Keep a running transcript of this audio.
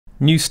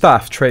New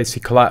staff Tracy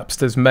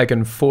collapsed as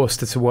Meghan forced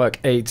her to work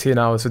 18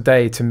 hours a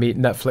day to meet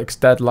Netflix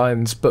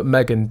deadlines, but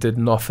Meghan did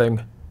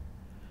nothing.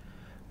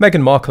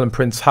 Meghan Markle and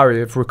Prince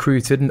Harry have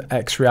recruited an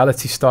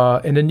ex-reality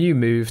star in a new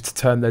move to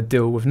turn their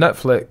deal with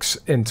Netflix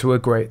into a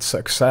great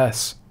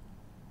success.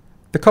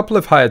 The couple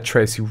have hired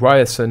Tracy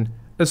Ryerson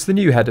as the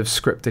new head of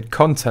scripted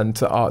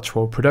content at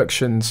Archewell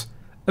Productions,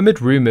 amid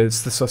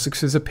rumours the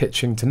Sussexes are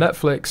pitching to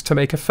Netflix to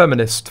make a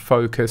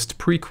feminist-focused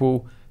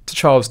prequel to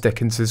Charles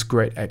Dickens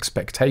Great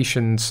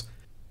Expectations,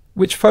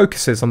 which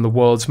focuses on the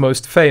world's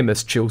most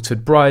famous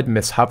jilted bride,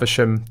 Miss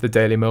Havisham, the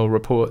Daily Mail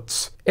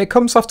reports. It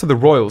comes after the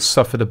royals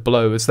suffered a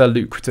blow as their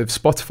lucrative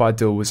Spotify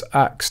deal was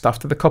axed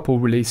after the couple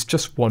released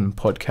just one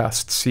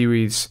podcast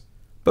series.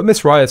 But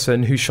Miss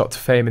Ryerson, who shot to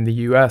fame in the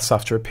US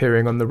after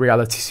appearing on the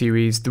reality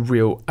series The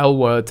Real L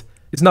Word,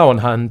 is now on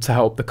hand to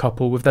help the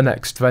couple with their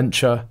next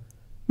venture.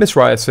 Miss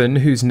Ryerson,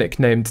 who's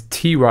nicknamed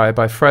T-Rye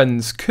by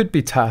friends, could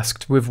be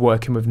tasked with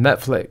working with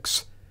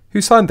Netflix, who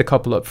signed the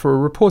couple up for a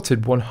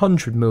reported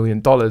 $100 million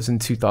in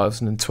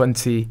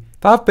 2020.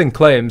 There have been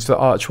claims that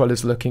Archewell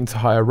is looking to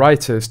hire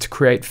writers to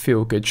create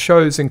feel-good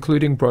shows,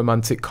 including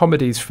romantic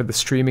comedies for the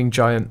streaming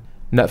giant.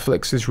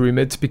 Netflix is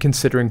rumoured to be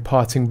considering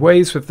parting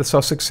ways with the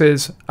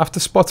Sussexes after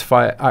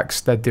Spotify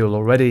axed their deal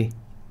already.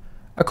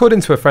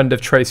 According to a friend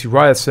of Tracy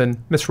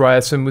Ryerson, Miss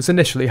Ryerson was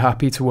initially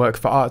happy to work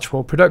for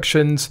Archewell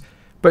Productions,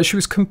 but she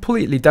was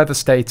completely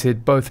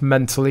devastated both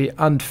mentally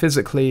and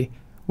physically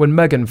when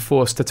Meghan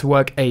forced her to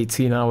work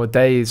 18-hour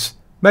days.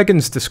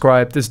 Meghan's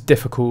described as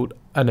difficult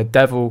and a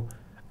devil,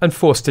 and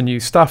forced her new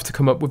staff to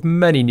come up with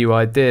many new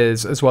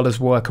ideas as well as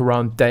work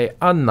around day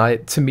and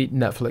night to meet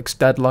Netflix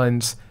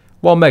deadlines,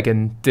 while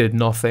Meghan did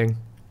nothing.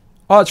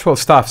 Archewell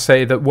staff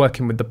say that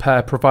working with the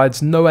pair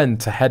provides no end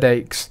to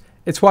headaches.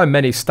 It's why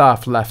many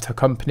staff left her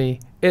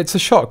company. It's a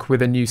shock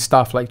with a new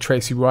staff like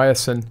Tracy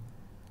Ryerson.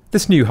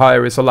 This new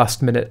hire is a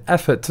last-minute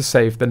effort to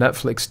save the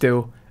Netflix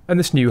deal, and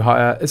this new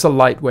hire is a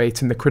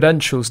lightweight in the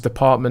credentials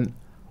department.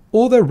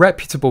 All their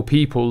reputable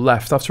people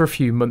left after a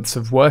few months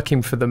of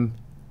working for them.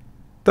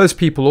 Those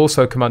people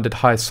also commanded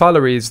high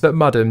salaries that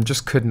Madam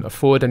just couldn't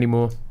afford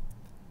anymore.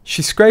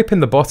 She's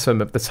scraping the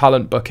bottom of the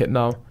talent bucket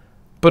now,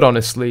 but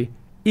honestly,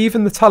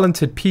 even the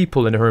talented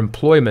people in her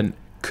employment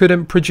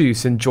couldn't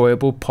produce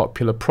enjoyable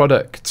popular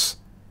products.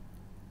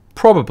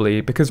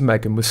 Probably because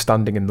Meghan was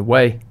standing in the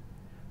way.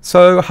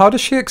 So how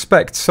does she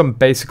expect some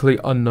basically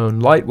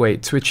unknown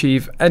lightweight to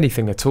achieve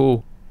anything at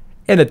all?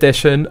 In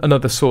addition,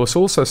 another source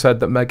also said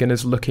that Meghan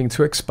is looking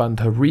to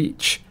expand her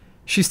reach.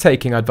 She's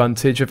taking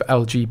advantage of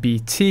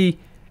LGBT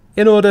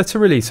in order to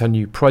release her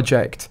new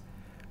project.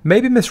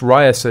 Maybe Miss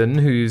Ryerson,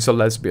 who's a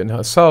lesbian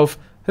herself,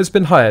 has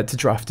been hired to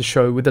draft a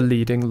show with a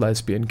leading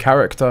lesbian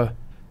character.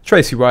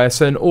 Tracy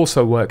Ryerson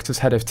also worked as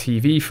head of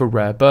TV for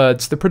Rare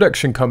Birds, the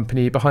production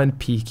company behind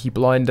Peaky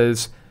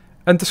Blinders,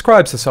 and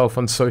describes herself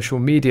on social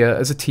media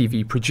as a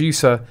TV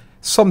producer,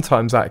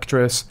 sometimes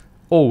actress,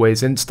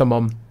 always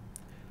Instamom.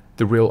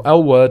 The Real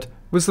L Word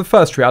was the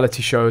first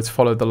reality show to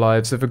follow the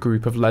lives of a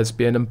group of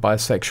lesbian and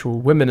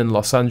bisexual women in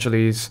Los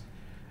Angeles,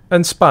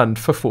 and spanned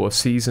for 4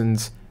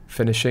 seasons,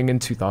 finishing in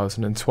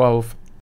 2012.